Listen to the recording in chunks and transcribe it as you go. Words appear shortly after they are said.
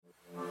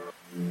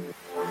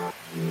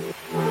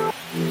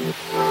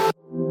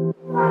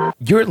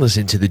You're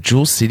listening to the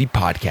Jewel City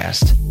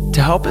Podcast.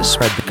 To help us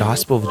spread the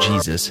gospel of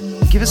Jesus,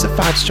 give us a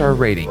 5-star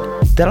rating.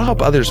 That'll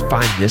help others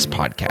find this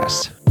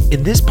podcast.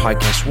 In this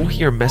podcast, we'll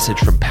hear a message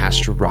from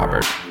Pastor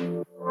Robert.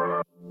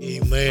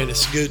 Amen.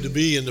 It's good to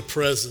be in the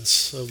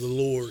presence of the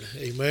Lord.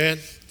 Amen.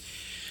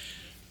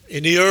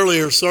 In the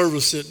earlier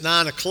service at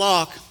 9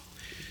 o'clock,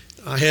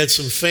 I had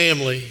some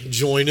family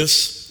join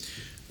us.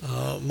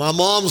 My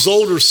mom's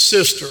older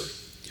sister,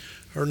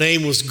 her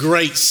name was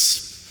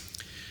Grace.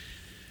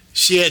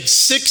 She had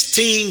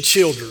 16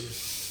 children.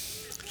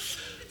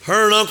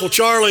 Her and Uncle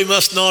Charlie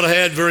must not have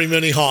had very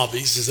many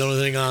hobbies, is the only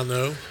thing I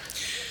know.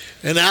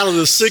 And out of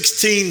the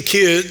 16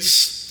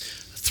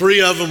 kids,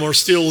 3 of them are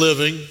still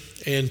living,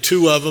 and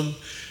 2 of them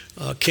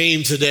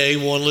came today.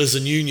 One lives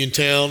in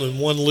Uniontown, and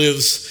one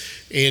lives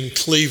in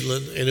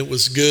Cleveland, and it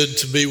was good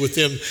to be with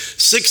them.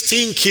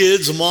 16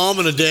 kids, a mom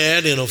and a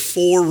dad, in a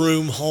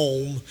 4-room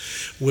home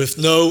with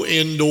no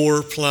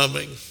indoor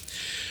plumbing.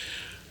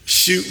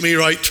 Shoot me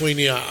right between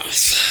the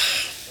eyes.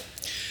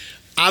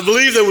 I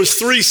believe there was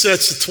 3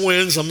 sets of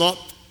twins. I'm not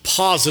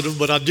positive,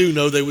 but I do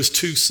know there was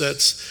 2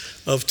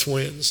 sets of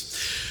twins.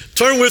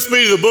 Turn with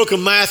me to the book of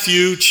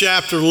Matthew,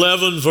 chapter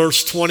 11,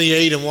 verse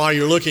 28. And while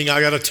you're looking, I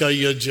got to tell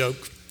you a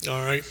joke.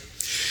 All right.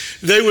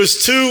 There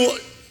was 2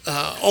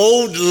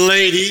 old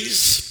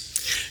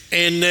ladies,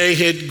 and they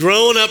had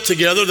grown up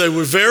together. They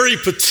were very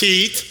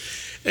petite,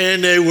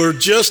 and they were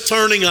just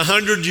turning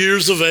 100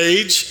 years of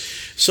age.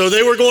 So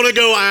they were going to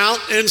go out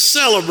and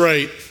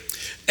celebrate,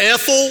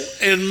 Ethel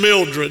and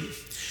Mildred.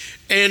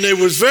 And it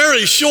was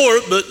very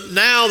short, but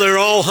now they're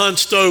all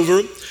hunched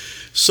over.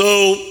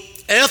 So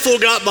Ethel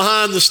got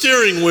behind the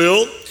steering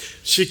wheel.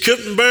 She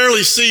couldn't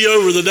barely see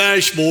over the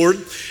dashboard.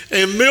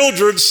 And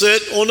Mildred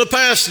sat on the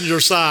passenger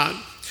side.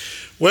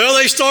 Well,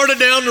 they started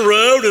down the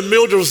road, and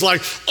Mildred was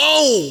like,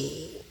 "Oh,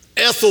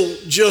 Ethel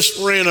just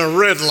ran a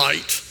red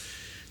light."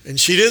 And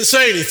she didn't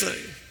say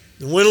anything.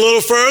 And went a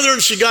little further,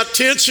 and she got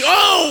tense.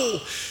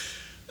 "Oh,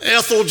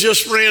 Ethel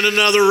just ran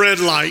another red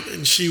light."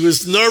 And she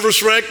was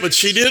nervous wreck, but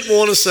she didn't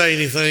want to say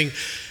anything.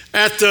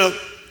 At the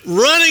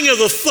running of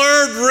the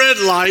 3rd red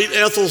light,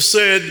 Ethel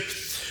said,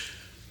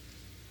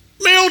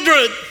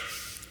 "Mildred,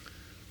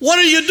 what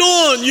are you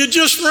doing? You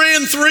just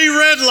ran 3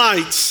 red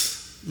lights."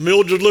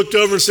 Mildred looked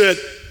over and said,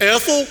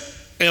 "Ethel,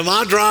 am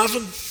I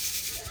driving?"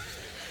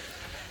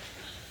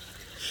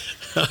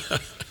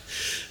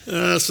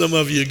 Some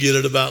of you get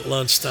it about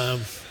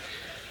lunchtime.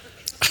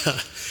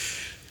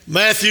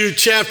 Matthew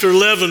chapter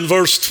 11,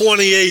 verse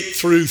 28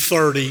 through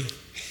 30.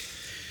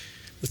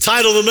 The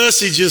title of the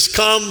message is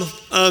 "Come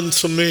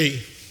Unto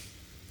Me."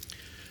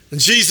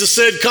 And Jesus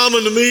said, "Come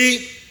unto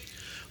me,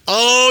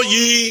 all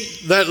ye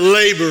that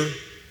labor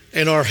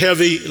and are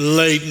heavy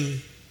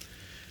laden,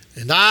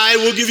 and I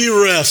will give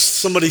you rest."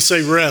 Somebody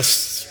say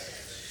rest.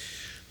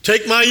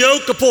 "Take my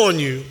yoke upon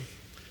you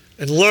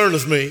and learn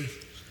of me,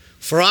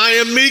 for I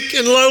am meek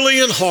and lowly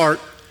in heart,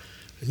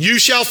 and you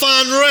shall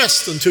find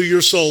rest unto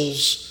your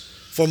souls.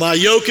 For my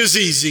yoke is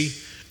easy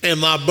and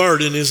my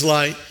burden is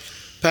light."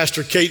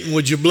 Pastor Caton,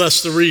 would you bless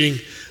the reading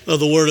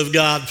of the Word of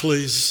God,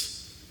 please?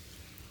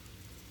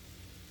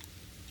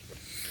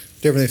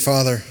 Dear Heavenly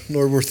Father,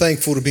 Lord, we're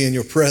thankful to be in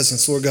your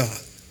presence, Lord God.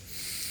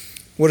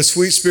 What a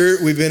sweet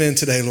spirit we've been in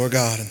today, Lord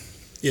God.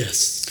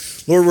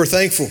 Yes. Lord, we're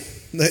thankful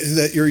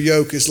that your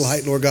yoke is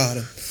light, Lord God.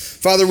 And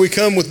Father, we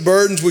come with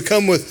burdens, we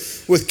come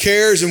with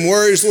cares and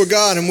worries, Lord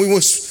God, and we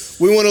want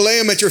to lay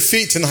them at your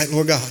feet tonight,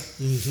 Lord God.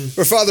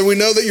 For Father, we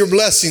know that your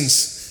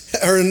blessings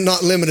are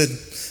not limited.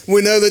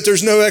 We know that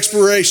there's no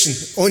expiration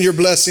on your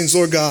blessings,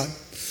 Lord God.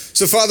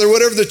 So Father,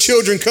 whatever the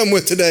children come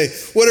with today,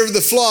 whatever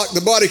the flock, the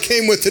body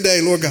came with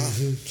today, Lord God,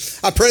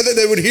 I pray that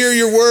they would hear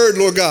your word,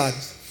 Lord God.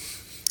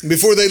 And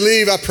before they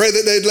leave, I pray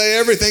that they'd lay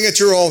everything at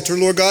your altar,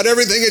 Lord God,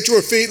 everything at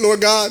your feet,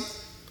 Lord God,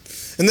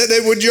 and that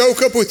they would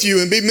yoke up with you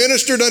and be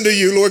ministered unto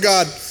you, Lord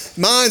God,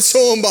 mind,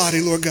 soul, and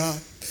body, Lord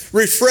God.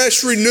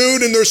 Refreshed,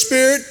 renewed in their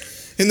spirit,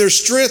 in their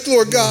strength,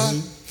 Lord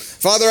God.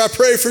 Father, I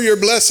pray for your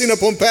blessing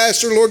upon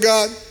Pastor, Lord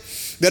God,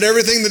 that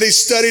everything that he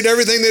studied,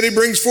 everything that he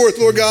brings forth,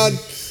 Lord God,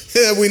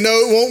 we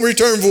know it won't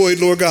return void,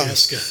 Lord God.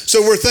 Yes, God.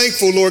 So we're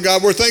thankful, Lord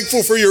God. We're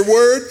thankful for your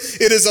word.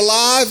 It is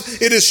alive,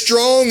 it is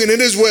strong, and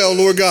it is well,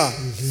 Lord God.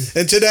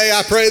 And today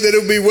I pray that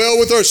it will be well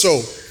with our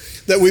soul,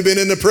 that we've been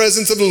in the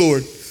presence of the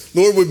Lord.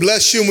 Lord, we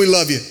bless you and we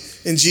love you.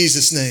 In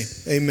Jesus' name,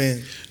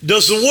 amen.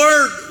 Does the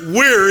word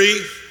weary,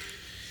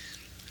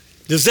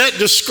 does that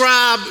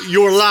describe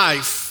your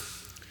life?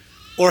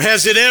 Or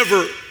has it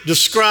ever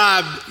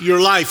described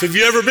your life? Have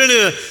you ever been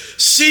in a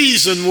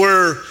season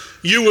where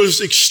you was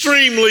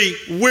extremely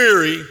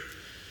weary?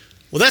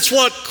 Well, that's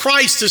what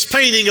Christ is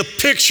painting a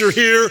picture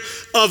here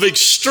of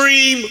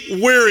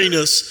extreme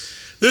weariness.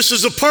 This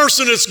is a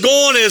person that's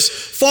gone as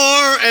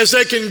far as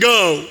they can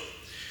go.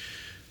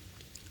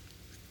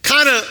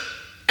 Kind of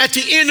at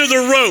the end of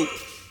the rope.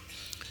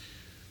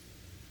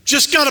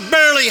 Just got to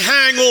barely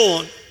hang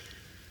on.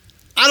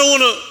 I don't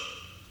want to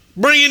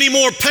bring any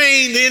more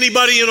pain to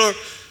anybody in our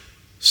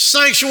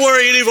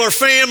sanctuary, any of our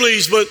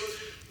families, but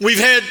we've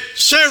had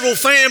several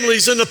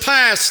families in the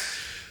past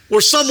where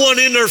someone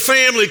in their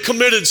family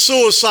committed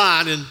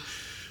suicide. And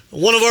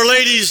one of our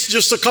ladies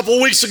just a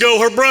couple weeks ago,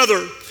 her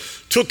brother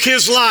took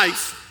his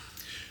life.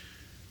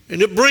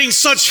 And it brings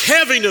such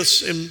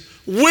heaviness and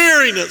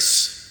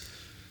weariness.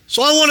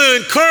 So I want to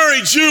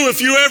encourage you, if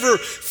you ever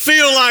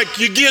feel like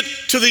you get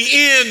to the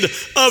end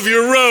of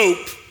your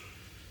rope,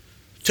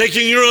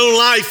 taking your own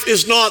life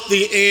is not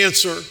the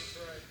answer.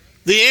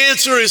 The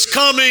answer is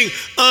coming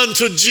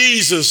unto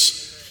Jesus.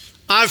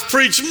 I've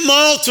preached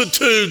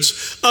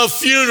multitudes of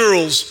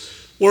funerals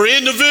where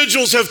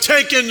individuals have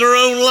taken their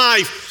own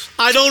life.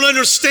 I don't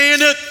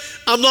understand it.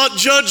 I'm not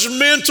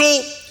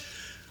judgmental.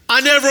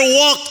 I never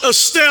walked a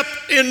step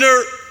in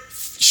their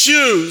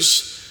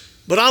shoes.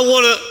 But I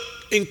want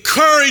to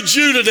encourage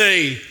you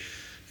today,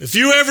 if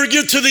you ever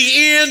get to the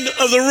end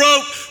of the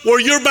rope where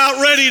you're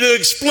about ready to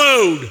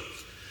explode,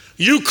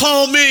 you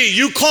call me,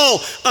 you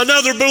call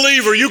another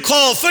believer, you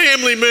call a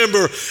family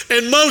member,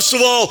 and most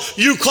of all,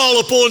 you call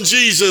upon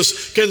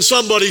Jesus. Can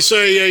somebody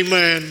say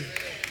amen?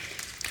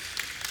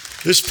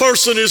 This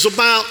person is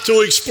about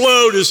to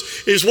explode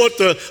is what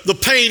the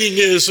painting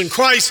is. And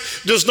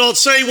Christ does not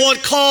say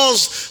what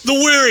caused the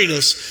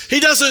weariness. He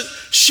doesn't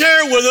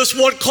share with us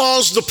what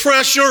caused the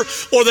pressure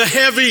or the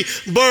heavy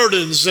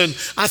burdens. And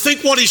I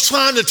think what he's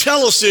trying to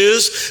tell us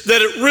is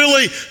that it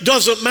really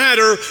doesn't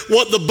matter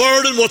what the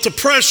burden, what the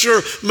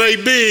pressure may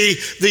be.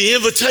 The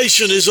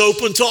invitation is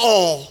open to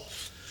all.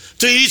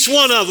 To each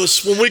one of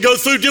us, when we go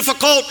through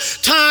difficult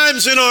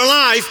times in our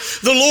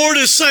life, the Lord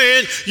is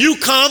saying, you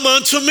come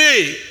unto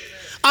me.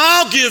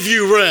 I'll give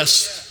you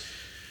rest.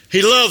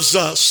 He loves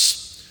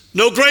us.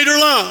 No greater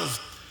love.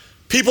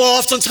 People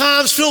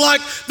oftentimes feel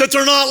like that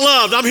they're not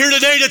loved. I'm here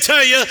today to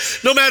tell you,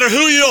 no matter who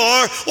you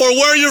are or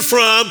where you're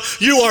from,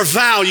 you are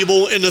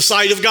valuable in the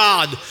sight of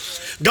God.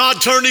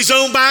 God turned his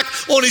own back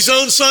on his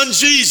own son,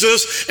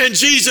 Jesus, and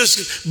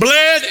Jesus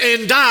bled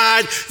and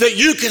died that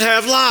you can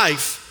have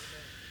life.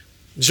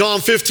 John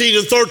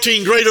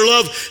 15:13, greater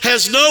love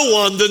has no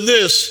one than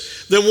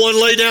this, than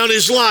one lay down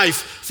his life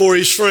for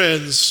his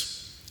friends.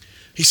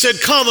 He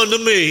said, come unto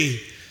me.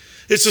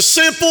 It's a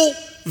simple,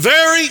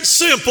 very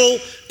simple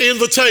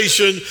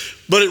invitation,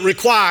 but it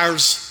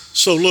requires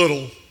so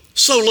little,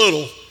 so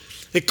little.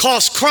 It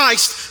costs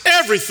Christ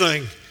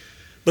everything,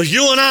 but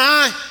you and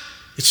I,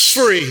 it's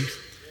free,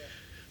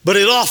 but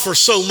it offers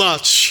so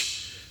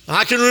much.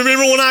 I can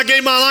remember when I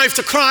gave my life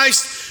to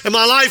Christ and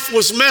my life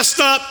was messed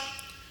up.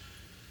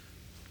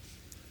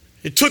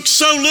 It took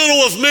so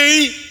little of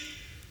me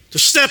to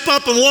step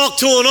up and walk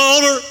to an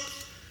altar,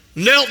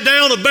 knelt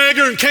down a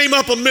beggar and came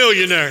up a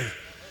millionaire.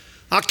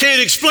 I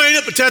can't explain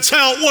it, but that's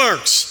how it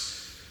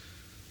works.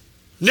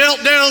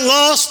 Knelt down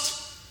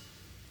lost,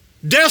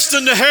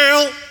 destined to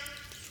hell.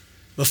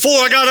 Before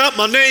I got up,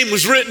 my name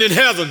was written in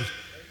heaven.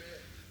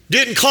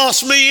 Didn't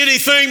cost me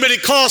anything, but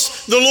it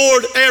cost the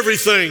Lord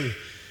everything.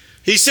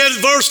 He said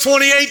in verse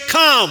 28,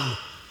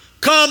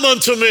 come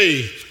unto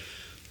me.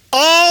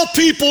 All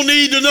people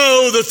need to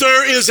know that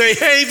there is a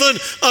haven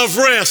of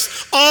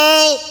rest.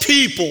 All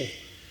people.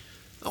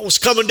 I was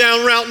coming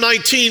down Route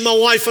 19, my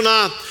wife and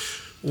I,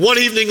 one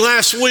evening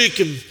last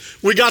week, and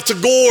we got to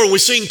Gore, and we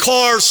seen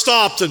cars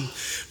stopped, and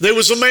there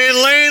was a man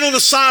laying on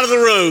the side of the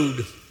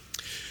road.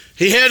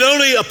 He had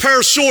only a pair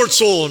of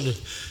shorts on,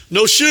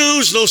 no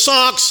shoes, no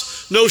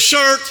socks, no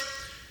shirt.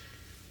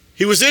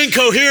 He was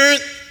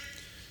incoherent.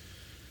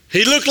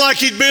 He looked like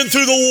he'd been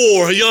through the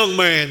war, a young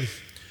man.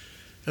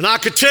 And I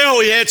could tell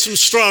he had some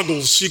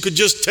struggles. You could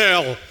just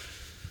tell.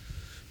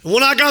 And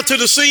when I got to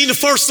the scene, the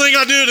first thing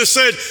I did is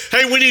said,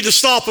 hey, we need to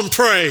stop and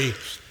pray.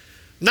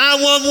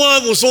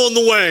 911 was on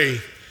the way.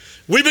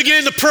 We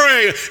began to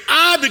pray.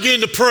 I began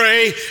to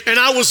pray, and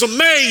I was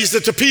amazed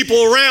at the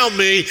people around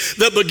me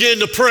that began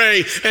to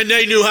pray, and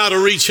they knew how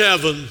to reach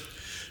heaven.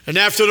 And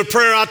after the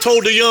prayer, I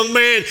told the young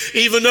man,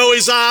 even though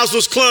his eyes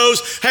was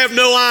closed, have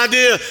no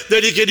idea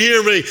that he could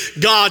hear me,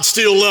 God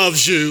still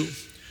loves you.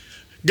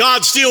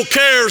 God still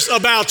cares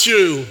about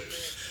you.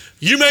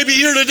 You may be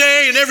here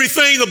today and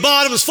everything, the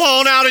bottom is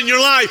falling out in your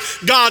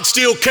life. God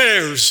still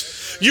cares.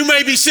 You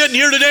may be sitting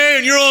here today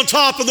and you're on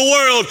top of the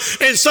world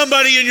and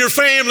somebody in your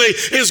family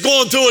is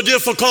going through a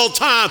difficult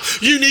time.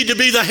 You need to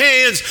be the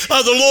hands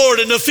of the Lord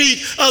and the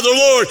feet of the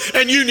Lord,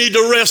 and you need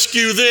to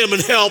rescue them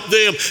and help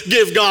them.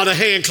 Give God a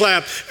hand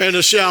clap and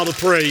a shout of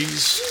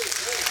praise.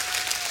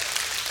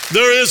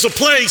 There is a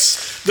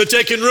place that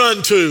they can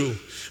run to.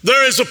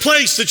 There is a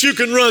place that you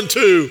can run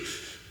to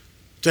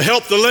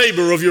help the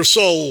labor of your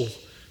soul.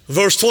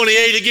 Verse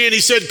 28 again,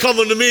 he said, come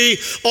unto me,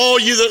 all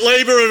you that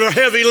labor and are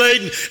heavy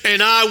laden,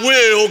 and I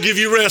will give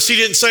you rest. He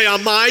didn't say I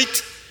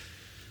might.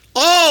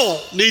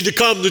 All need to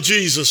come to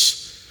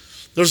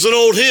Jesus. There's an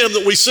old hymn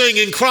that we sing,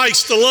 in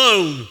Christ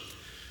alone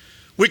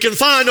we can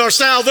find our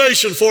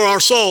salvation for our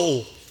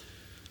soul.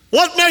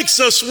 What makes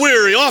us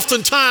weary?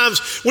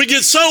 Oftentimes we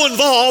get so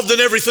involved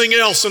in everything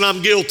else, and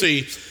I'm guilty.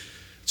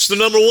 It's the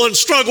number one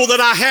struggle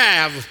that I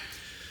have.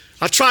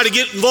 I try to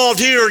get involved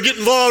here, get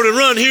involved and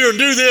run here and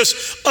do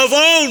this of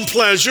own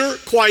pleasure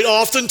quite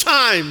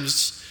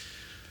oftentimes.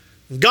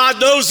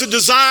 God knows the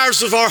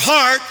desires of our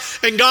heart,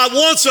 and God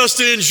wants us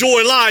to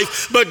enjoy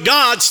life, but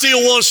God still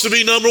wants to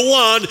be number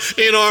one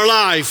in our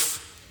life.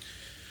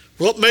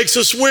 What makes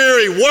us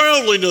weary?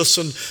 Worldliness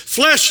and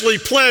fleshly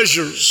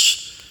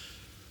pleasures.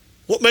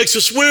 What makes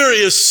us weary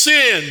is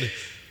sin.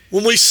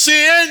 When we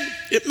sin,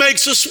 it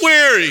makes us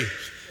weary.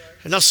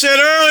 And I said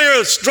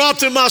earlier, it's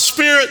dropped in my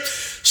spirit,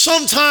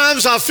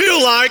 sometimes I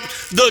feel like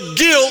the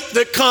guilt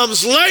that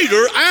comes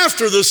later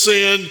after the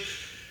sin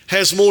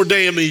has more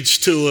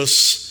damage to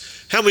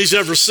us. How many's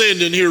ever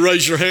sinned in here?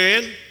 Raise your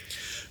hand.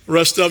 The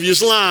rest of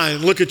you's lying.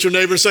 Look at your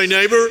neighbor and say,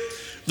 neighbor,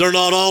 they're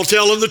not all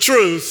telling the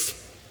truth.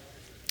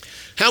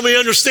 How many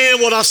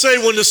understand what I say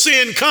when the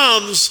sin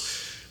comes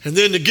and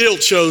then the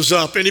guilt shows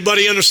up?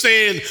 Anybody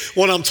understand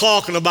what I'm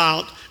talking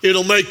about?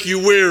 It'll make you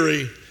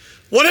weary.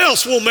 What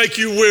else will make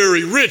you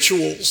weary?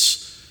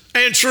 Rituals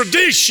and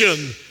tradition.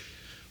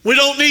 We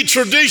don't need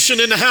tradition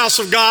in the house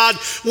of God.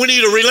 We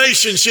need a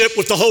relationship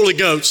with the Holy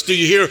Ghost. Do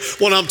you hear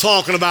what I'm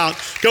talking about?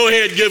 Go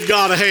ahead and give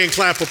God a hand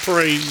clap of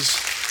praise.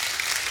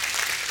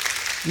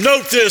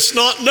 Note this,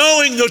 not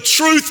knowing the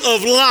truth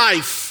of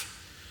life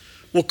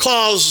will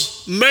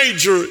cause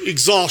major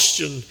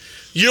exhaustion.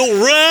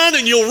 You'll run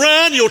and you'll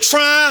run, you'll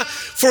try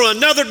for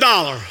another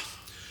dollar.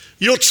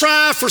 You'll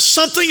try for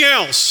something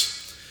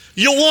else.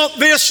 You'll want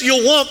this,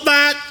 you'll want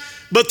that,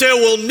 but there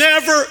will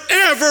never,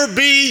 ever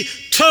be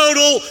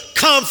total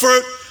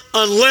comfort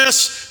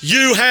unless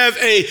you have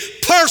a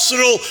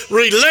personal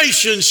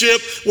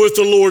relationship with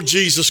the Lord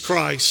Jesus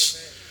Christ.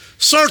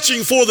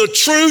 Searching for the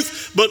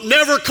truth, but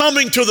never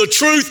coming to the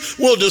truth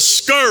will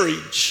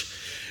discourage.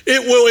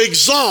 It will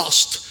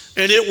exhaust,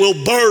 and it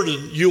will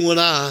burden you and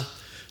I.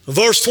 In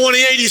verse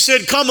 28, he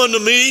said, come unto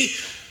me.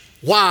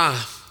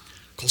 Why?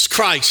 Because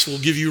Christ will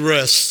give you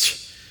rest.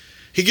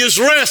 He gives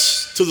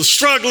rest to the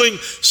struggling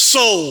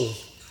soul.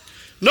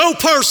 No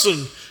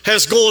person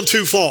has gone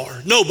too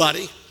far.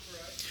 Nobody.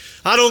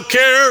 I don't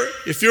care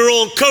if you're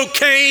on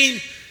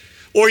cocaine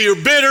or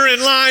you're bitter in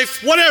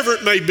life, whatever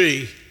it may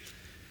be.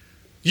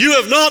 You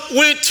have not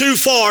went too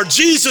far.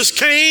 Jesus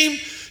came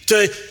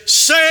to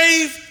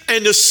save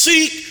and to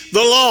seek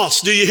the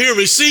lost. Do you hear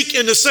me? Seek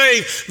and to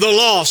save the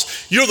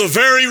lost. You're the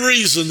very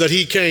reason that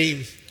he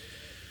came.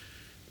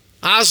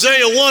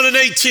 Isaiah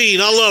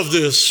 1:18, I love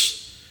this.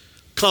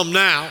 Come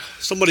now.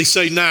 Somebody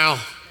say now.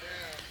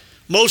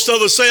 Most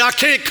of us say, I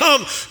can't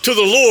come to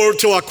the Lord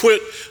till I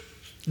quit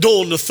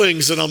doing the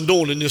things that I'm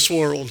doing in this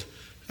world.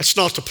 That's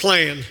not the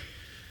plan.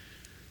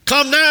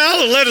 Come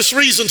now and let us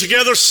reason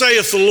together,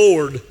 saith the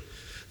Lord.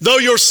 Though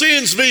your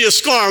sins be as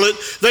scarlet,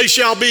 they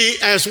shall be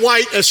as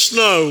white as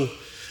snow.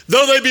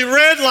 Though they be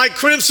red like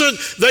crimson,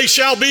 they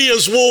shall be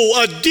as wool.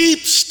 A deep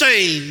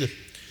stain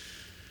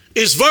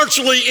is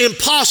virtually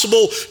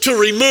impossible to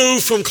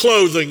remove from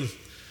clothing.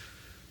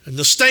 And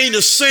the stain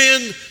of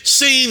sin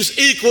seems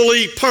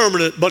equally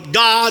permanent, but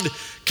God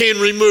can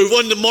remove.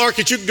 On the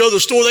market, you can go to the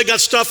store, they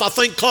got stuff I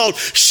think called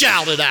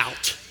Shout It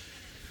Out.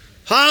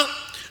 Huh?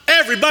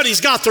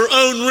 Everybody's got their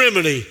own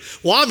remedy.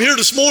 Well, I'm here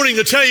this morning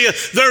to tell you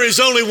there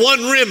is only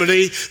one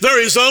remedy. There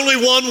is only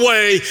one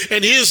way,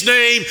 and his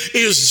name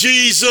is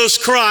Jesus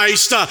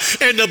Christ.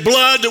 And the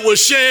blood that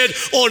was shed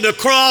on the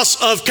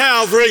cross of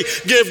Calvary,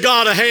 give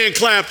God a hand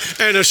clap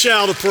and a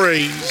shout of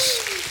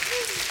praise.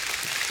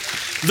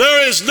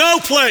 There is no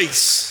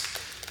place,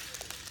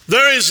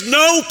 there is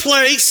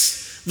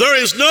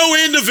no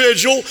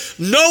individual,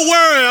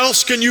 nowhere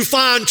else can you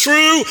find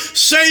true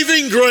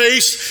saving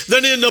grace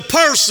than in the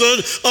person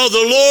of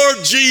the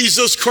Lord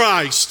Jesus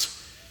Christ.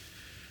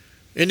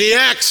 In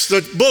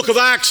the book of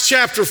Acts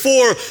chapter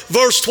 4,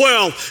 verse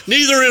 12,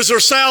 neither is there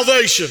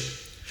salvation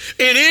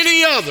in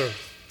any other,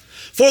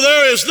 for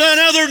there is none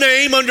other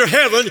name under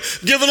heaven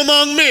given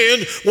among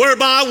men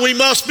whereby we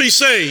must be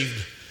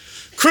saved.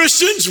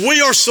 Christians,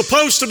 we are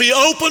supposed to be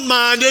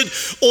open-minded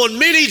on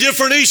many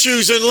different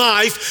issues in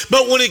life,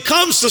 but when it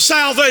comes to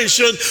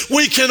salvation,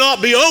 we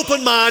cannot be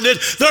open-minded.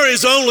 There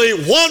is only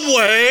one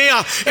way,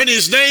 and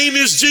his name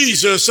is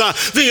Jesus.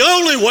 The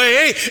only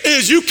way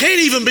is you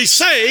can't even be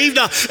saved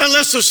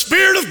unless the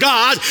Spirit of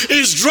God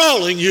is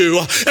drawing you.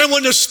 And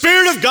when the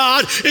Spirit of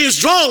God is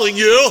drawing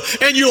you,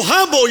 and you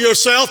humble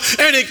yourself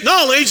and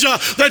acknowledge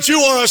that you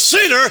are a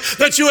sinner,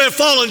 that you have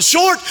fallen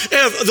short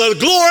of the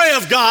glory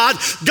of God,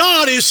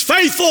 God is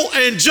faithful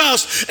and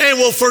just and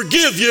will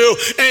forgive you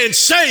and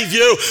save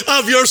you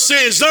of your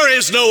sins. There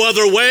is no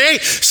other way.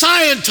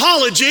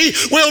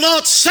 Scientology will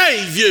not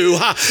save you.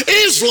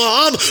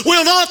 Islam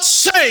will not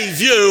save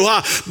you.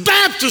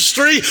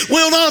 Baptistry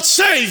will not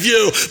save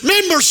you.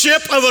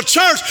 Membership of a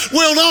church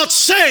will not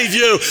save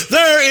you.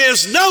 There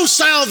is no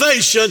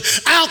salvation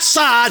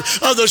outside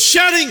of the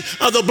shedding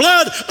of the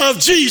blood of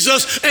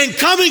Jesus and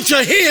coming to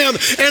him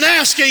and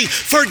asking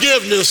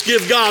forgiveness.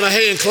 Give God a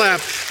hand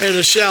clap and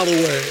a shout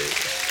away.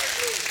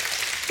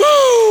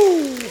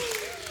 Woo!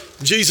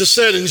 Jesus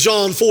said in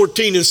John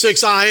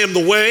 14:6, I am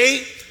the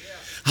way,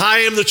 I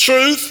am the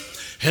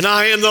truth, and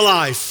I am the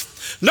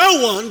life.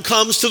 No one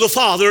comes to the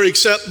Father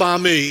except by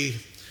me.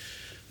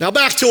 Now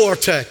back to our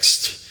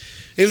text.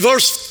 In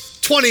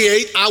verse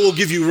 28, I will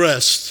give you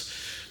rest.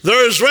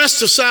 There is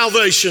rest of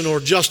salvation or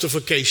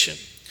justification.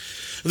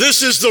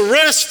 This is the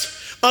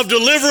rest of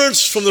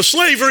deliverance from the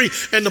slavery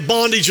and the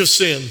bondage of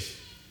sin.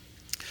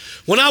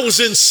 When I was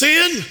in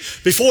sin,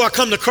 before I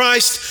come to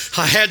Christ,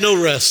 I had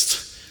no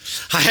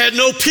rest. I had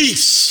no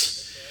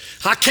peace.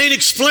 I can't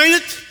explain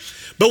it,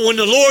 but when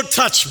the Lord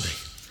touched me,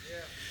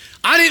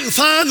 I didn't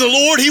find the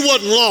Lord. He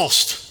wasn't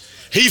lost.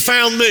 He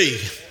found me.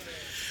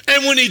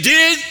 And when he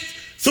did,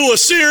 through a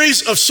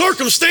series of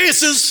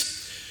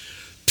circumstances,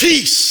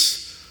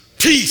 peace,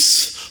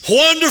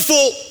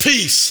 wonderful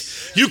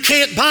peace. You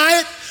can't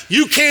buy it.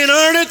 You can't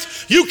earn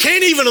it. You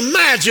can't even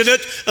imagine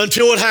it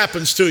until it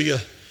happens to you.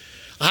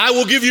 I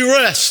will give you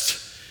rest.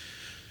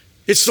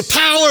 It's the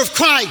power of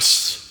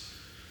Christ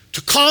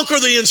to conquer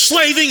the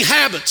enslaving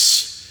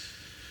habits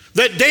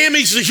that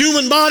damage the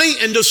human body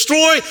and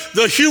destroy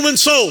the human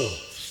soul.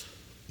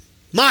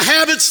 My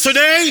habits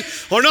today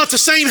are not the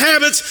same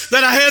habits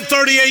that I had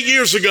 38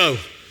 years ago.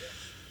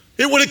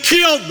 It would have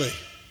killed me.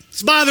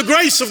 It's by the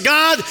grace of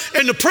God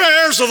and the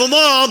prayers of a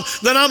mom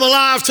that I'm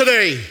alive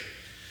today.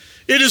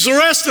 It is the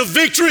rest of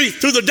victory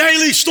through the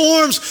daily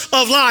storms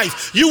of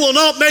life. You will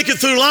not make it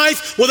through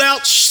life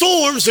without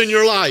storms in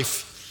your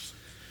life.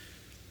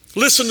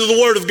 Listen to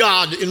the word of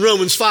God in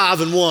Romans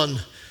 5:1.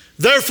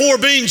 Therefore,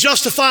 being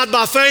justified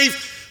by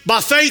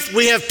faith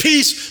we have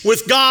peace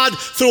with God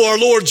through our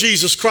Lord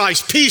Jesus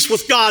Christ. Peace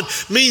with God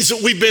means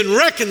that we've been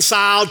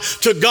reconciled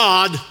to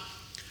God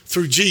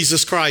through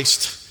Jesus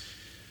Christ.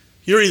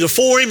 You're either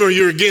for him or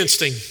you're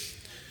against him.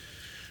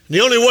 And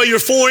the only way you're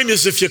for him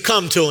is if you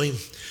come to him.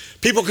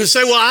 People can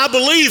say, well, I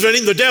believe in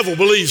him. The devil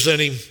believes in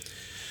him.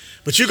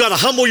 But you got to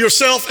humble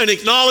yourself and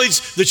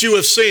acknowledge that you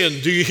have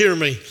sinned. Do you hear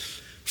me?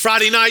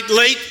 Friday night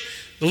late,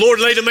 the Lord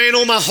laid a man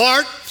on my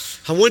heart.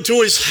 I went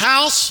to his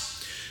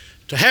house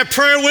to have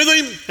prayer with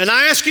him, and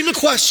I asked him a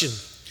question.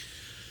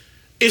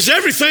 Is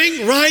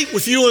everything right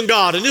with you and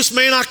God? And this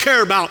man I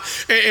care about,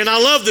 and I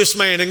love this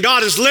man, and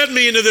God has led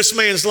me into this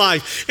man's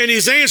life. And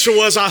his answer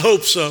was, I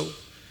hope so.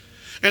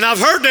 And I've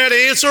heard that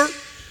answer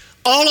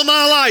all of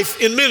my life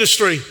in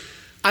ministry.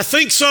 I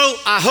think so,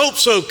 I hope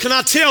so. Can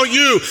I tell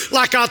you,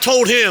 like I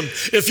told him,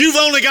 if you've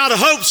only got a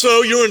hope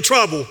so, you're in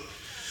trouble.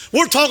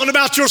 We're talking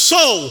about your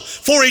soul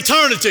for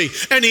eternity.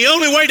 And the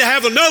only way to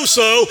have a no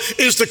so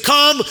is to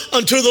come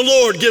unto the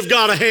Lord. Give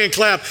God a hand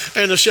clap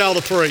and a shout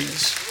of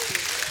praise.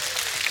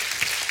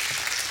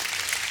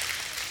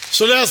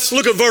 So let's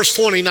look at verse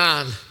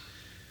 29.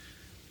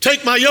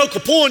 Take my yoke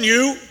upon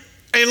you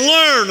and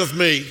learn of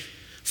me,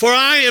 for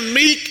I am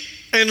meek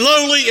and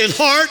lowly in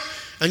heart,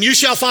 and you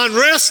shall find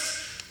rest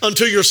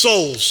unto your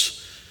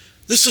souls.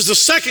 This is the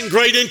second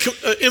great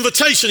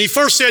invitation. He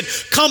first said,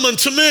 come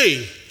unto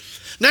me.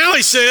 Now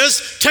he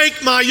says,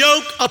 take my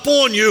yoke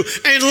upon you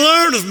and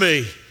learn of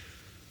me.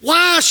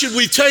 Why should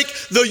we take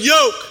the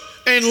yoke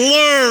and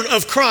learn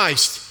of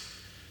Christ?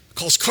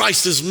 Because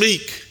Christ is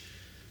meek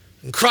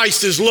and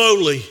Christ is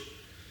lowly.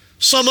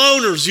 Some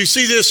owners, you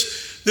see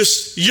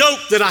this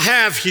yoke that I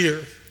have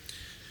here.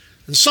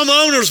 And some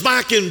owners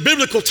back in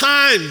biblical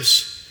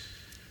times,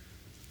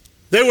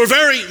 they were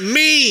very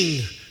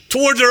mean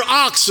toward their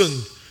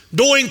oxen,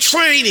 doing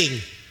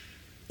training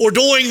or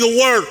doing the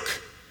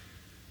work.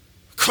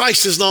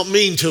 Christ is not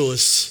mean to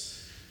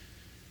us.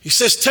 He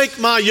says, take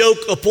my yoke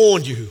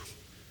upon you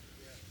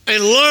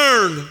and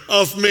learn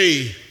of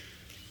me.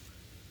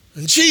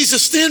 And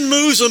Jesus then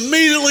moves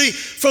immediately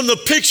from the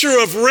picture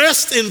of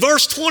rest in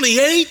verse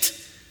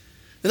 28.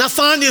 And I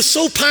find this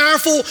so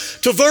powerful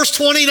to verse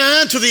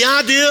 29, to the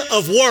idea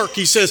of work.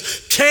 He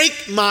says,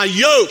 take my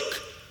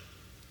yoke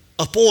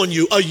upon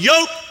you. A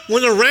yoke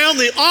went around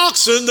the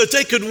oxen that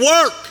they could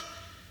work.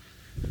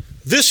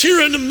 This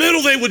here in the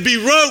middle, they would be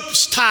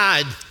ropes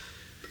tied.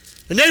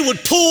 And they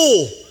would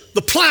pull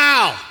the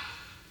plow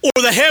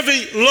or the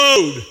heavy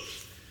load.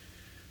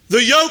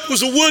 The yoke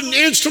was a wooden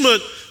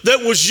instrument that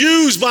was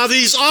used by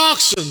these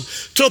oxen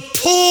to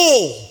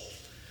pull.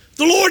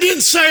 The Lord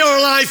didn't say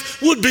our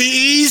life would be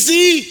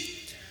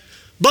easy,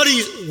 but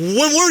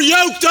when we're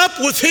yoked up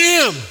with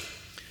him,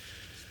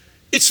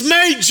 it's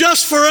made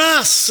just for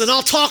us, and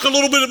I'll talk a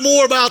little bit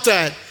more about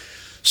that.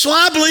 So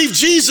I believe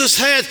Jesus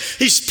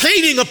he's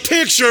painting a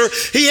picture.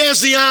 He has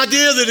the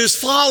idea that his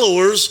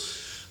followers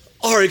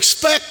are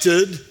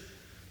expected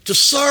to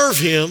serve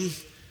him,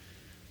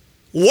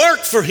 work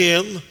for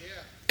him,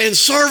 and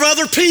serve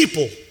other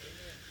people.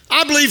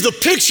 I believe the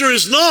picture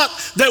is not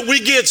that we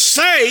get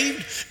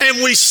saved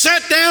and we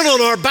sit down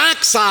on our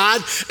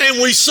backside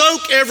and we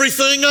soak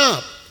everything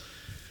up.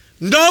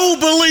 No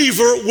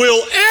believer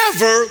will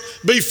ever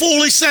be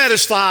fully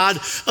satisfied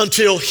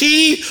until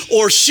he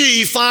or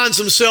she finds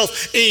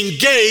himself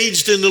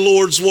engaged in the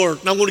Lord's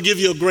work. And I'm going to give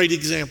you a great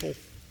example.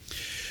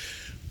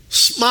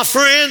 My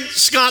friend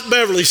Scott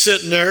Beverly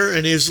sitting there,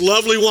 and his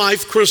lovely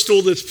wife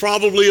Crystal, that's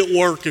probably at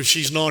work if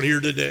she's not here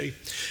today.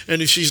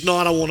 And if she's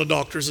not, I want a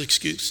doctor's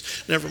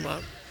excuse. Never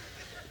mind.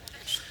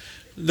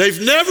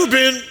 They've never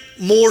been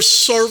more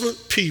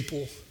servant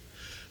people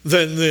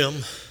than them.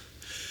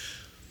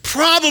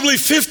 Probably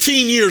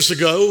 15 years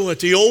ago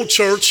at the old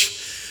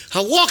church,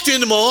 I walked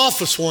into my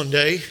office one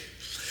day,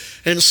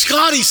 And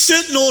Scotty's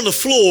sitting on the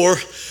floor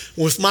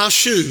with my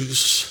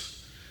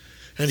shoes,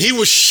 and he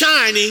was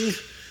shining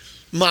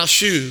my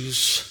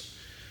shoes.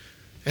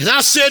 And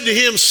I said to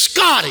him,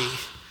 Scotty,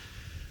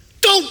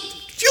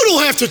 you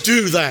don't have to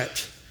do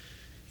that.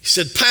 He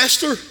said,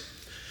 Pastor,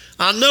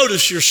 I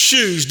noticed your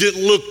shoes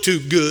didn't look too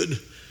good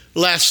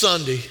last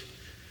Sunday,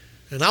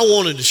 and I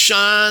wanted to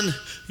shine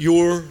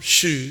your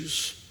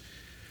shoes.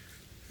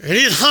 And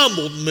it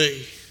humbled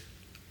me.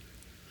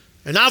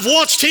 And I've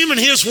watched him and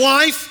his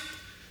wife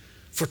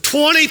for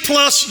 20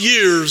 plus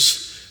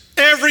years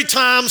every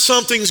time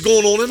something's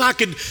going on, and I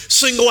could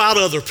single out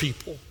other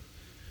people.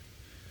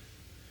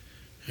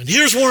 And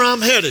here's where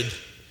I'm headed.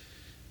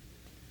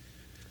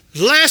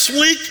 Last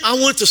week, I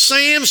went to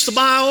Sam's to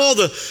buy all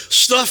the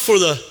stuff for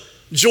the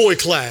Joy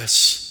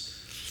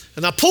class.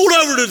 And I pulled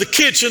over to the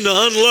kitchen to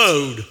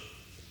unload.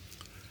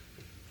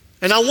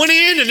 And I went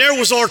in, and there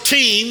was our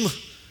team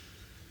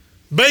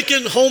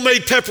baking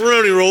homemade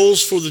pepperoni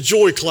rolls for the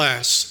Joy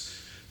class.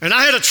 And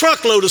I had a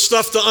truckload of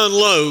stuff to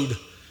unload.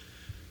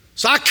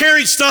 So I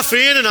carried stuff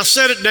in, and I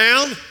set it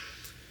down.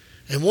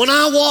 And when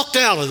I walked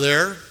out of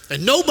there,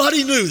 and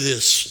nobody knew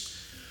this,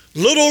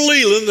 little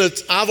Leland,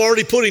 that I've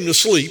already put him to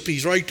sleep,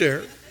 he's right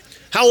there.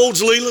 How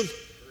old's Leland?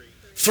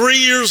 3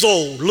 years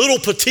old, little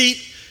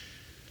petite.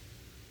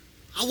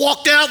 I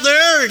walked out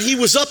there, and he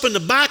was up in the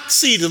back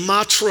seat of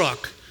my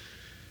truck.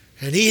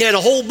 And he had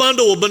a whole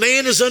bundle of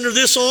bananas under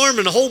this arm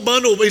and a whole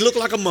bundle, he looked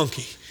like a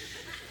monkey.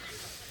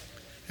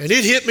 And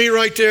it hit me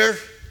right there.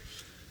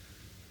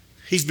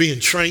 He's being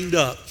trained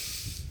up.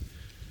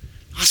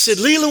 I said,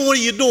 Leland, what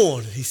are you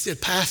doing? He said,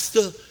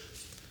 Pastor,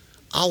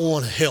 I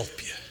want to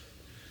help you.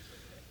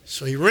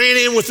 So he ran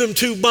in with them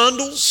 2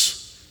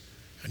 bundles,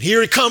 and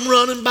here he come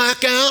running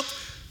back out,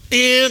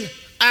 in,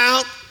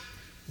 out.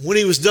 When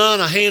he was done,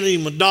 I handed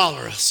him $1.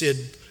 I said,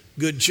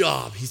 good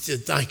job. He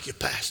said, thank you,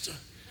 Pastor.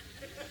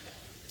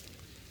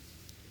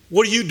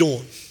 What are you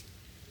doing?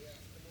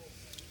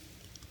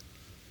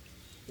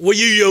 Were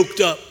you yoked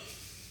up?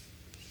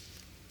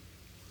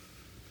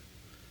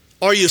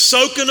 Are you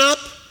soaking up?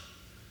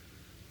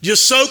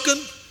 Just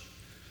soaking?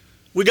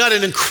 We got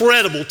an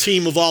incredible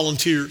team of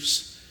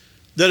volunteers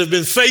that have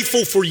been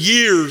faithful for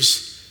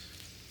years.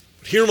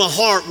 Hear my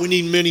heart, we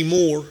need many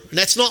more. And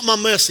that's not my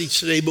message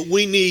today, but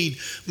we need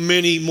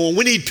many more.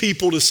 We need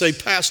people to say,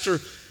 Pastor,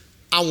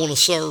 I want to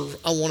serve.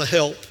 I want to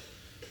help.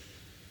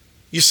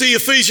 You see,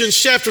 Ephesians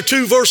chapter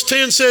 2, verse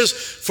 10 says,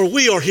 for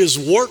we are his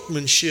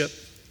workmanship,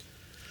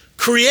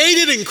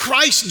 created in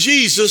Christ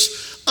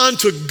Jesus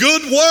unto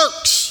good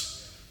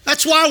works.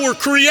 That's why we're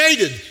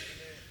created,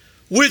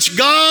 which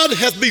God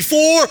hath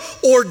before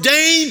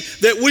ordained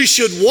that we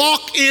should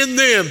walk in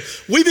them.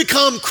 We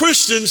become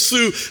Christians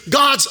through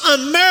God's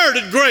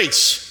unmerited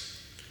grace,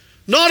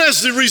 not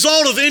as the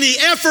result of any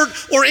effort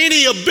or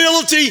any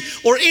ability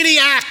or any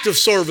act of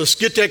service.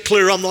 Get that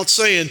clear. I'm not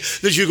saying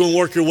that you're going to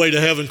work your way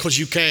to heaven, because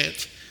you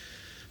can't.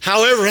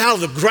 However, out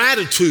of the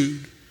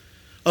gratitude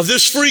of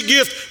this free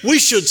gift, we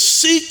should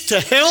seek to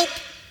help,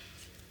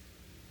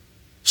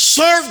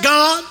 serve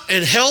God,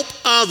 and help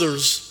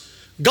others.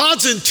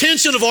 God's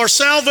intention of our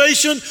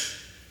salvation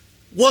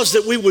was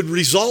that we would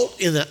result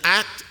in an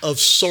act of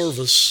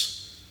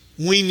service.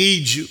 We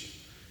need you.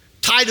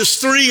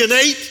 Titus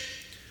 3:8,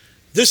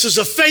 this is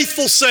a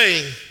faithful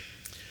saying.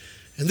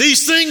 And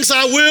these things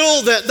I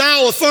will that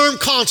thou affirm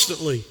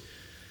constantly,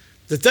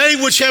 that they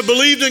which have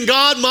believed in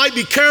God might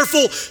be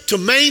careful to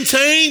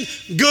maintain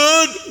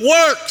good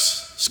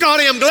works.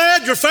 Scotty, I'm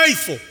glad you're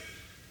faithful.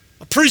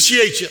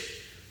 Appreciate you.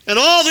 And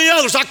all the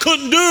others, I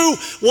couldn't do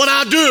what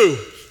I do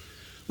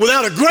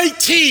without a great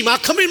team. I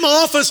come in my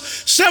office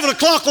 7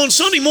 o'clock on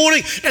Sunday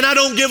morning, and I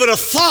don't give it a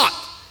thought,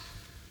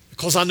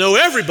 because I know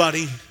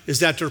everybody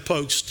is at their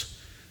post.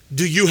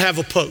 Do you have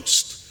a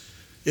post?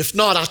 If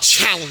not, I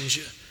challenge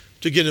you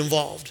to get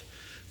involved.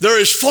 There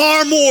is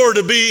far more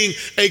to being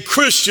a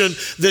Christian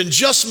than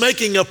just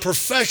making a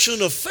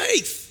profession of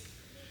faith.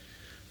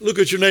 Look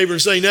at your neighbor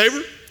and say,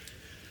 neighbor,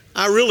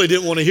 I really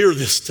didn't want to hear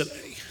this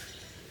today.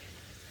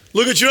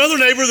 Look at your other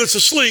neighbor that's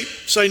asleep.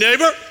 Say,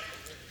 neighbor,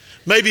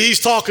 maybe he's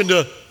talking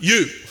to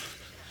you.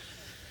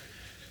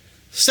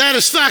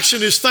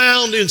 Satisfaction is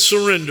found in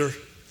surrender.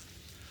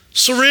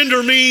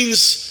 Surrender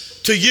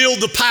means to yield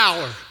the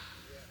power,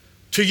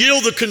 to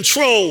yield the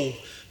control,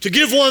 to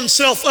give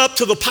oneself up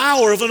to the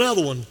power of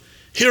another one.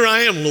 Here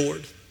I am,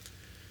 Lord.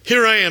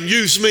 Here I am.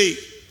 Use me.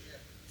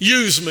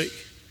 Use me.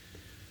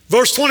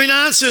 Verse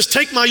 29 says,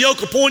 take my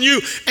yoke upon you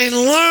and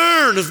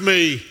learn of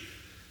me.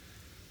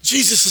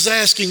 Jesus is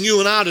asking you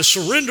and I to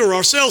surrender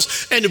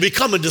ourselves and to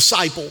become a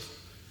disciple.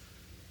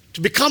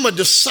 To become a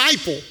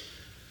disciple.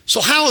 So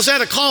how is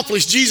that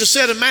accomplished? Jesus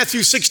said in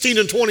Matthew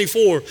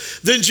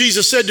 16:24, then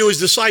Jesus said to his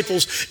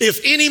disciples,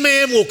 if any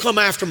man will come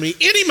after me,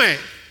 any man,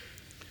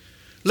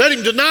 let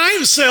him deny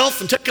himself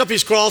and take up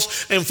his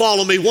cross and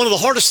follow me. One of the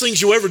hardest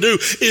things you ever do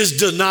is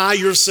deny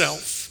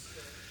yourself.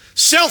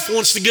 Self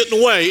wants to get in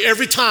the way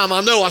every time.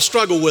 I know I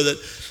struggle with it.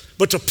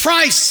 But the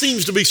price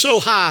seems to be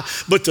so high,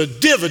 but the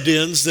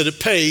dividends that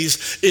it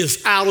pays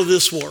is out of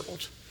this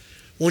world.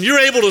 When you're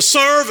able to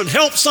serve and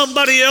help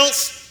somebody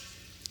else,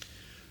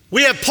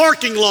 We have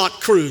parking lot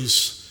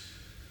crews.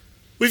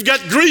 We've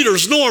got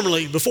greeters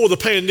normally before the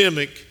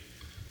pandemic.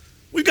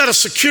 We've got a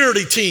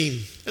security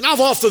team. And I've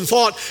often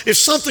thought, if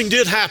something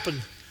did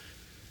happen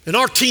and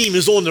our team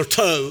is on their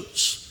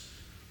toes,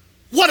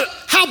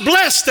 how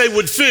blessed they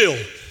would feel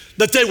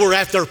that they were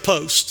at their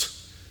post.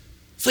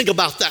 Think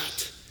about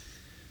that.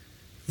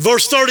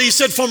 Verse 30, he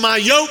said, for my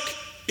yoke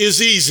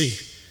is easy.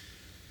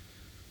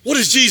 What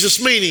is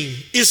Jesus meaning?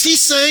 Is he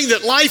saying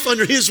that life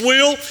under his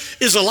will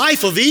is a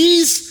life of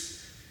ease?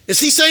 Is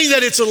he saying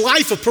that it's a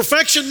life of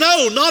perfection?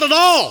 No, not at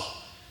all.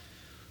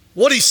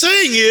 What he's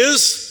saying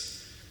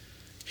is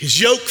his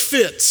yoke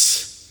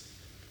fits.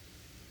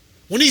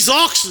 When these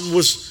oxen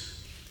was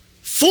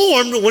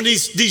formed, when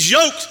these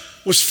yokes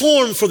was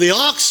formed for the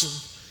oxen,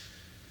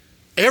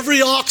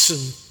 every oxen,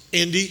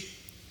 Indy,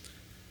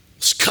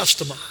 was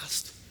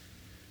customized.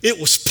 It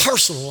was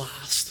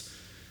personalized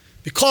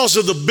because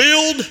of the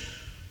build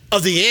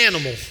of the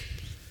animal.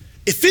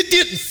 If it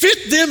didn't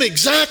fit them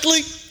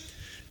exactly,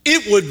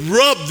 it would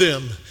rub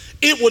them.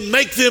 It would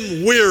make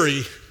them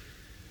weary.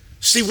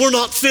 See, we're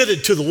not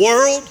fitted to the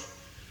world.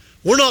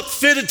 We're not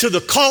fitted to the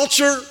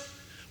culture.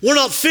 We're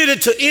not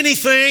fitted to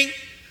anything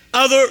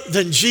other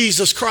than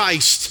Jesus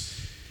Christ.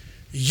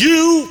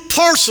 You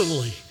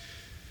personally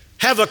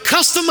have a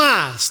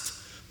customized,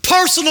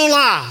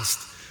 personalized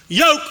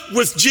yoke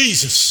with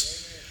Jesus.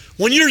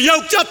 When you're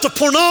yoked up to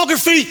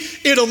pornography,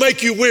 it'll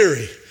make you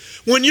weary.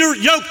 When you're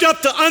yoked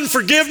up to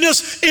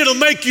unforgiveness, it'll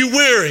make you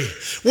weary.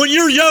 When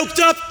you're yoked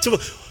up to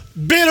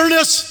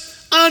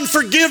bitterness,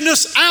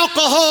 unforgiveness,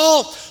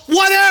 alcohol,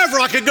 whatever,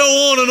 I could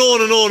go on and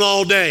on and on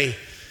all day.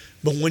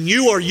 But when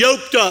you are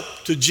yoked up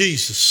to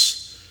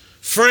Jesus,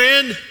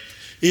 friend,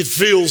 it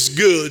feels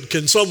good.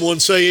 Can someone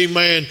say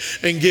amen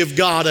and give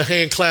God a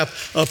hand clap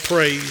of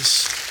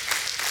praise?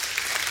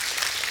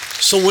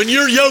 So when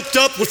you're yoked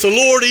up with the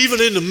Lord,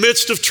 even in the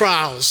midst of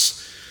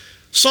trials,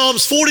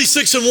 Psalms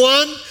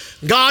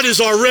 46:1, God is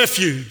our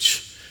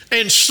refuge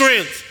and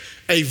strength,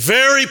 a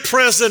very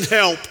present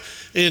help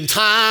in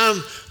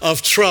time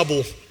of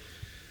trouble.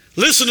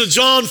 Listen to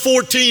John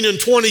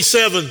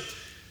 14:27.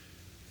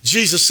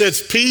 Jesus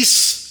says,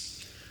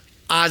 peace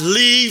I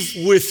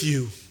leave with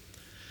you.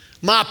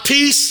 My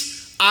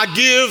peace I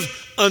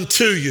give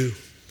unto you.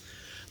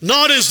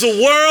 Not as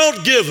the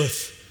world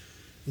giveth,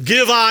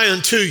 give I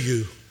unto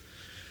you.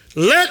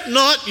 Let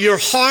not your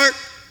heart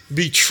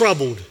be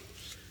troubled,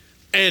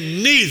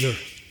 and neither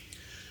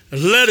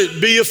let it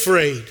be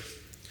afraid.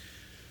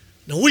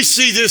 Now we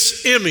see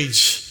this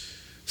image,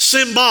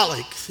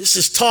 symbolic. This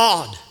is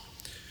Todd,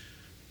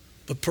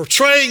 but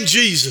portraying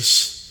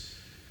Jesus.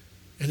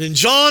 And in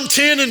John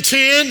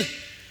 10:10,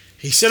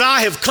 he said,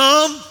 I have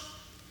come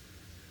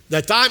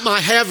that I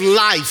might have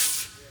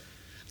life,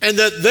 and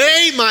that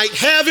they might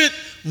have it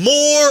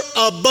more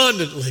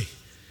abundantly.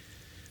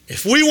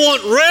 If we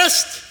want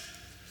rest,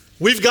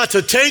 we've got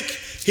to take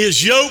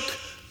his yoke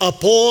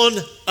upon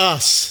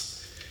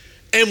us.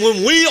 And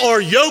when we are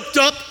yoked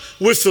up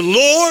with the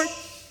Lord,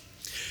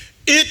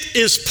 it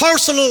is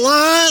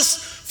personalized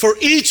for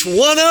each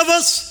one of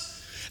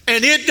us.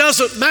 And it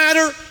doesn't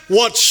matter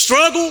what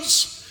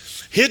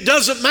struggles. It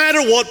doesn't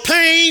matter what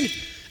pain.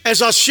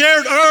 As I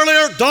shared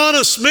earlier,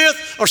 Donna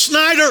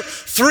Snyder,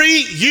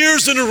 3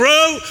 years in a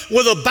row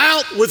with a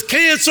bout with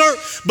cancer,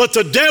 but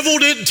the devil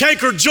didn't take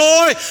her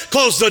joy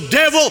because the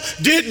devil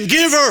didn't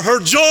give her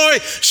joy.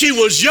 She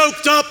was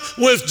yoked up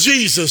with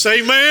Jesus.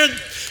 Amen.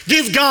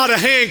 Give God a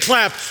hand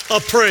clap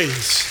of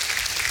praise.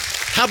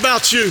 How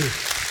about you?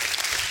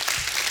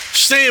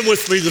 Stand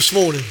with me this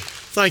morning.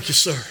 Thank you,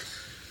 sir.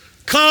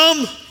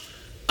 Come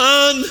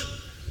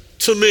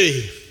unto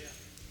me.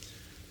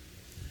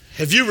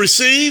 Have you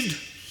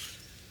received?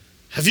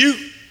 Have you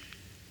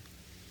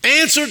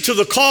answered to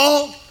the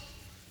call?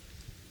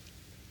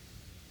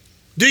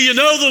 Do you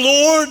know the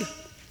Lord?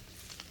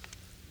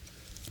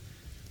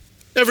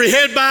 Every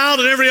head bowed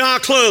and every eye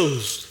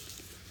closed.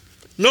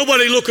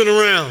 Nobody looking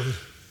around.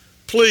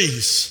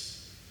 Please.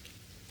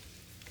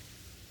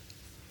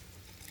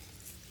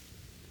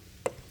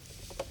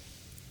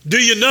 Do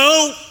you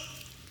know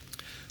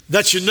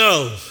that you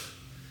know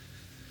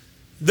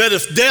that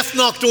if death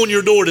knocked on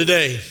your door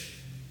today,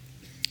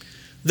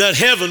 that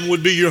heaven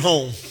would be your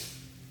home?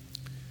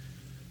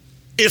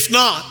 If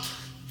not,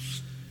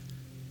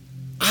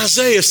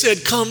 Isaiah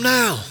said, come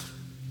now.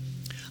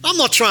 I'm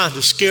not trying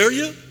to scare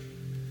you.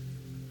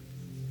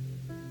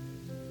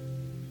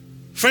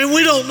 Friend,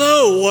 we don't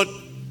know what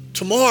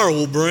tomorrow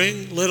will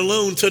bring, let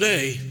alone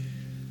today.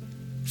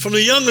 From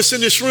the youngest in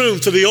this room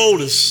to the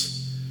oldest,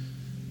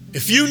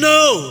 if you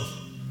know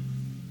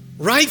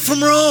right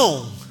from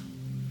wrong,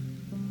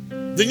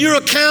 then you're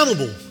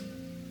accountable.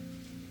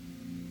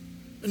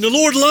 And the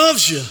Lord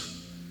loves you,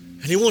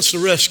 and he wants to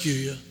rescue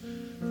you.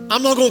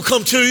 I'm not going to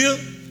come to you.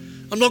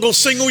 I'm not going to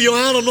single you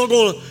out. I'm not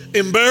going to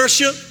embarrass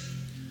you.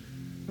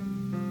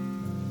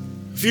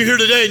 If you're here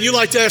today and you'd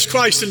like to ask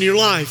Christ into your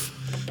life,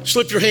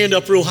 slip your hand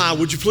up real high,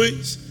 would you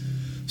please?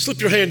 Slip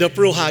your hand up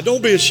real high.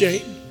 Don't be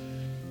ashamed.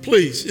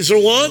 Please. Is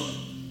there one?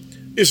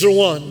 Is there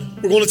one?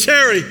 We're going to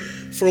tarry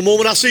for a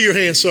moment. I see your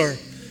hand, sir.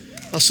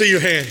 I see your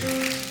hand.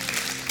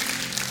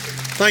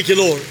 Thank you,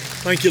 Lord.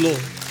 Thank you,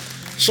 Lord.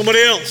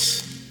 Somebody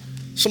else.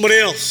 Somebody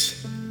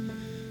else.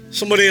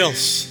 Somebody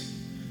else.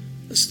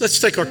 Let's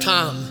take our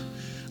time.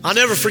 I'll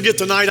never forget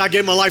the night I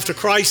gave my life to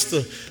Christ.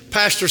 The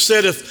pastor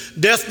said, if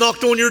death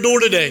knocked on your door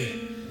today,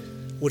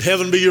 would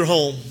heaven be your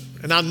home?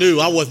 And I knew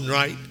I wasn't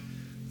right.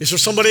 Is there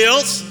somebody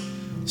else?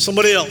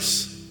 Somebody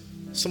else.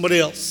 Somebody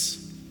else.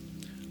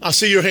 I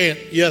see your hand.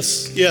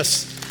 Yes,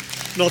 yes.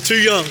 Not too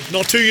young.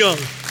 Not too young.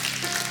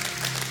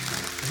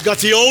 We got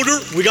the older,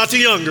 we got the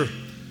younger.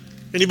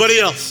 Anybody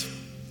else?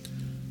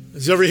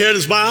 As every head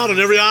is bowed and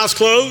every eye is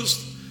closed,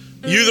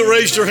 you that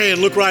raised your hand,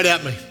 look right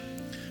at me.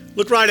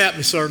 Look right at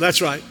me, sir.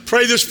 That's right.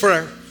 Pray this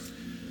prayer.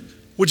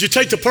 Would you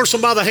take the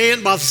person by the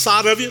hand, by the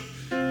side of you?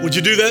 Would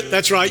you do that?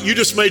 That's right. You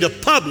just made a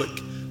public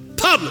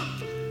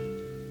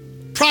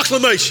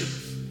proclamation,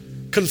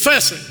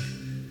 confessing.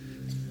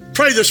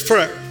 Pray this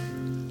prayer.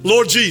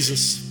 Lord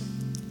Jesus,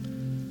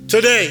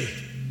 today,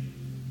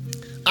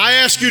 I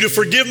ask you to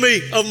forgive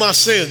me of my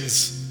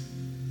sins.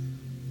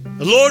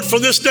 And Lord,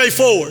 from this day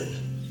forward,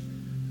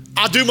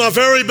 I do my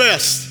very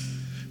best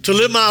to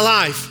live my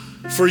life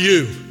for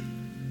you.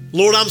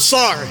 Lord, I'm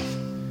sorry,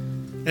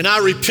 and I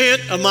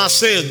repent of my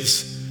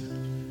sins.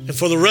 And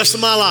for the rest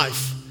of my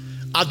life,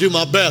 I do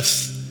my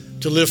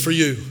best to live for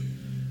you.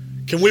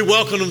 Can we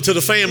welcome them to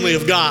the family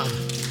of God?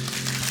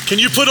 Can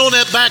you put on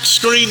that back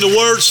screen the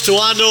words to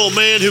I Know a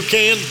Man Who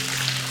Can?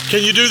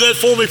 Can you do that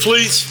for me,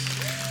 please?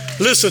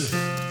 Listen,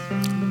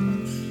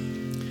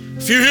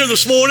 if you're here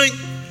this morning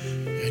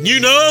and you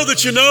know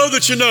that you know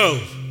that you know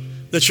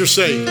that you're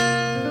saved,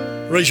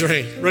 raise your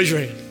hand, raise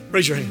your hand,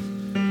 raise your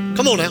hand.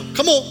 Come on now,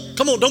 come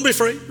on, don't be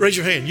afraid. Raise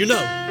your hand, you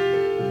know.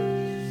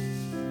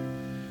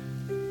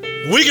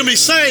 We can be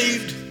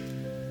saved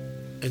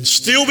and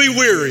still be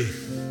weary.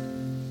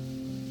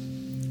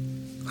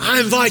 I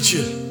invite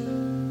you,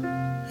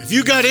 if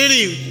you got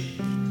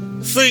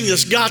anything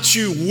that's got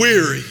you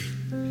weary,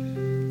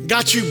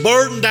 got you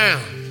burdened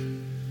down,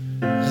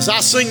 as I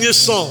sing this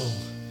song,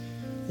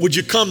 would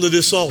you come to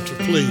this altar,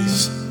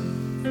 please?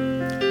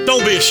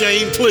 Don't be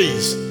ashamed,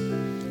 please.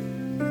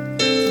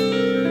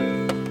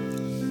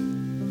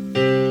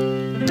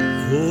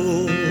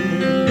 Oh,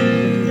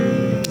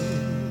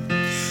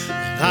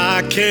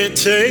 I can't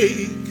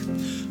take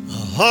a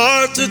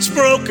heart that's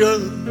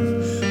broken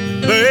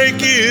and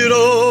make it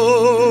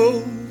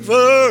over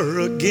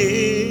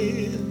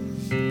again,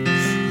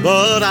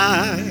 but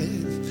I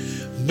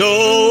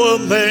know a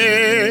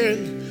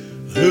man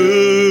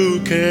who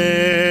can.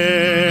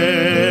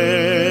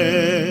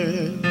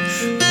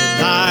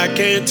 And I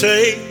can't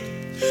take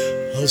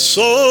a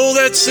soul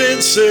that's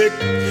sin sick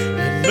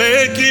and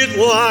make it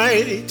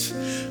white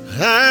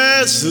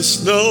as the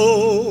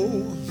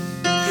snow,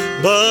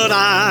 but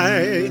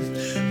I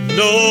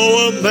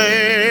know a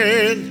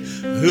man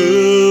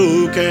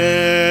who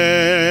can.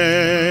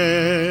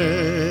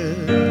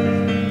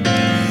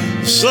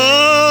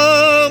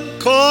 Some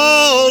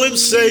call him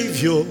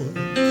Savior,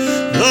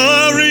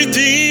 the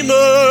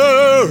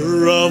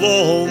Redeemer of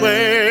all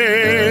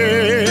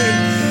men.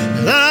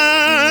 And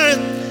I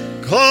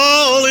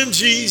call him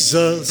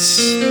Jesus,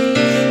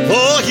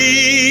 for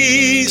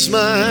he's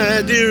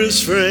my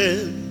dearest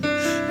friend.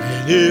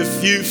 And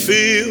if you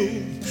feel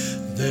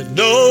that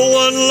no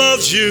one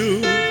loves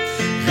you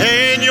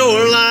and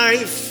your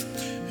life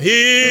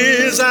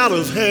is out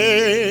of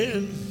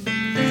hand,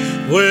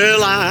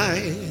 well,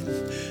 I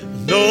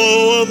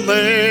know a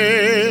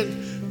man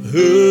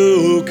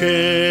who can.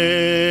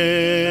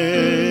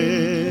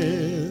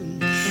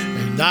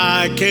 And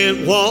I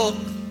can't walk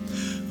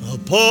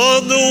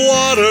upon the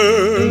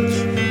water,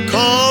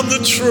 calm the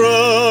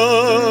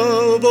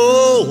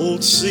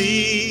troubled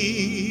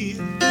sea,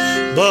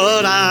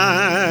 but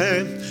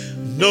I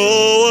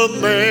know a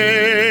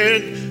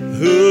man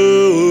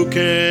who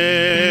can.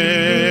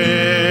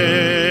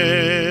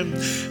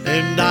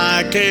 And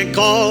I can't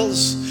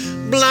cause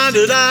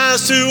blinded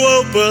eyes to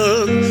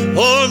open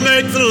or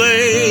make the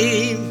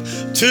lame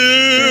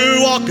to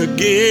walk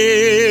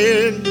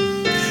again,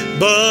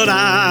 but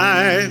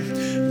I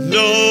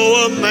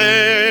know a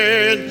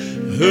man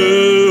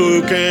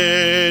who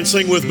can.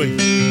 Sing with me.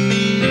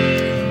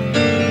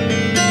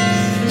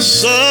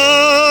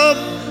 Some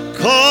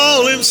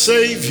call him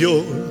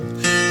Savior,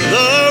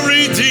 the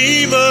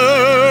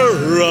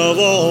Redeemer of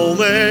all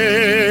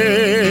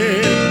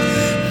men.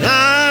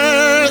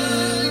 I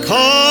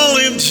call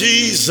him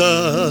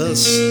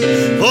Jesus,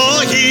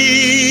 for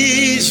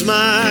he's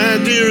my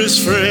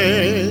dearest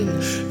friend.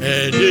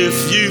 And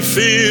if you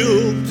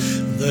feel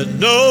that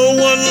no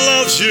one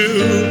loves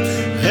you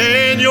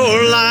and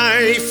your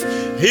life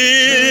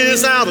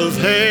is out of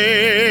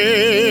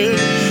hand,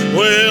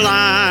 well,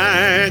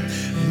 I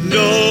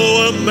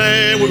know a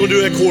man. We're going to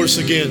do that chorus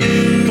again.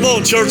 Come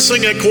on, church,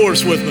 sing that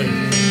chorus with me.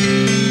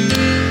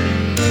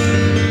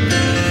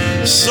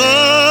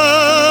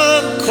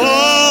 Some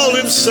call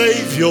him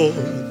Savior,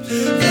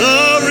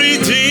 the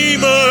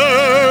Redeemer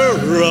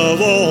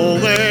of all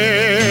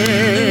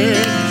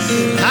men.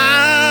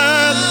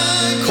 I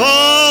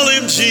call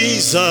him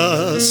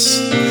Jesus,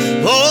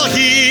 for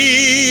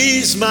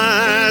he's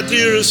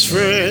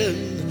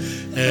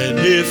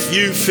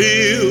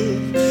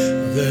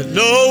that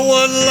no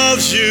one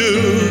loves you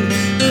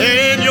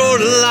and your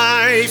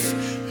life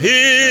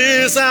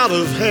is out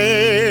of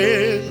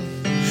hand.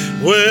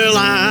 Well,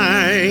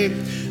 I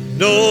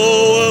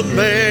know a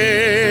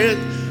man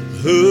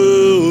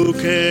who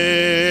can.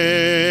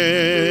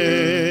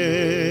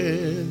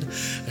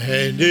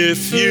 And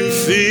if you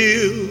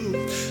feel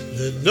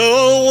that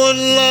no one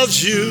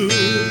loves you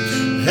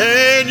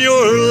and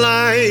your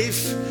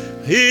life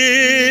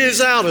is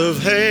out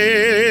of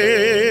hand,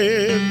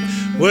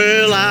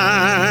 well,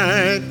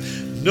 I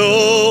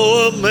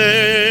know a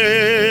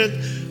man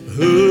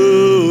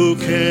who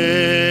can.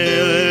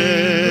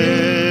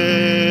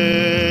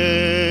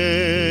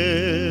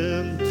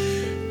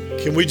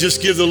 Can we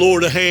just give the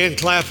Lord a hand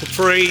clap of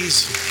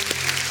praise?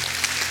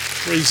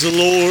 Praise the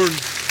Lord.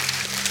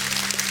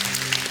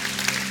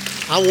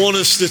 I want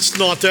us, it's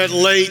not that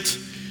late,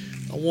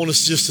 I want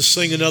us just to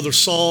sing another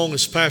song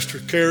as Pastor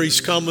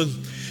Carey's coming.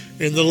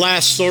 In the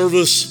last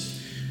service,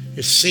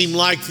 it seemed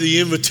like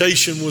the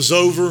invitation was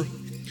over,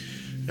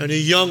 and a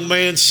young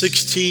man,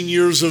 16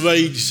 years of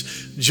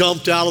age,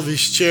 jumped out of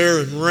his chair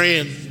and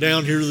ran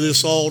down here to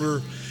this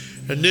altar.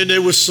 And then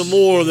there was some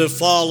more that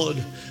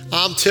followed.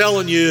 I'm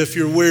telling you, if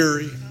you're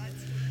weary,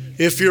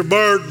 if you're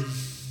burdened,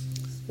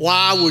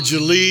 why would you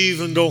leave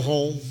and go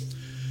home?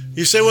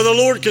 You say, well, the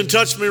Lord can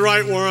touch me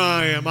right where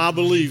I am. I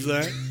believe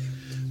that.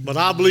 But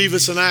I believe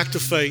it's an act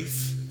of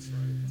faith.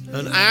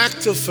 An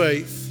act of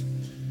faith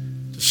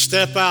to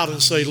step out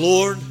and say,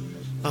 Lord,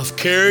 I've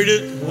carried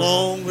it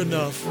long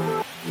enough.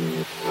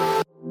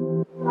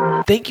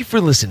 Thank you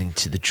for listening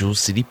to the Jewel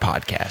City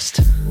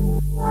Podcast.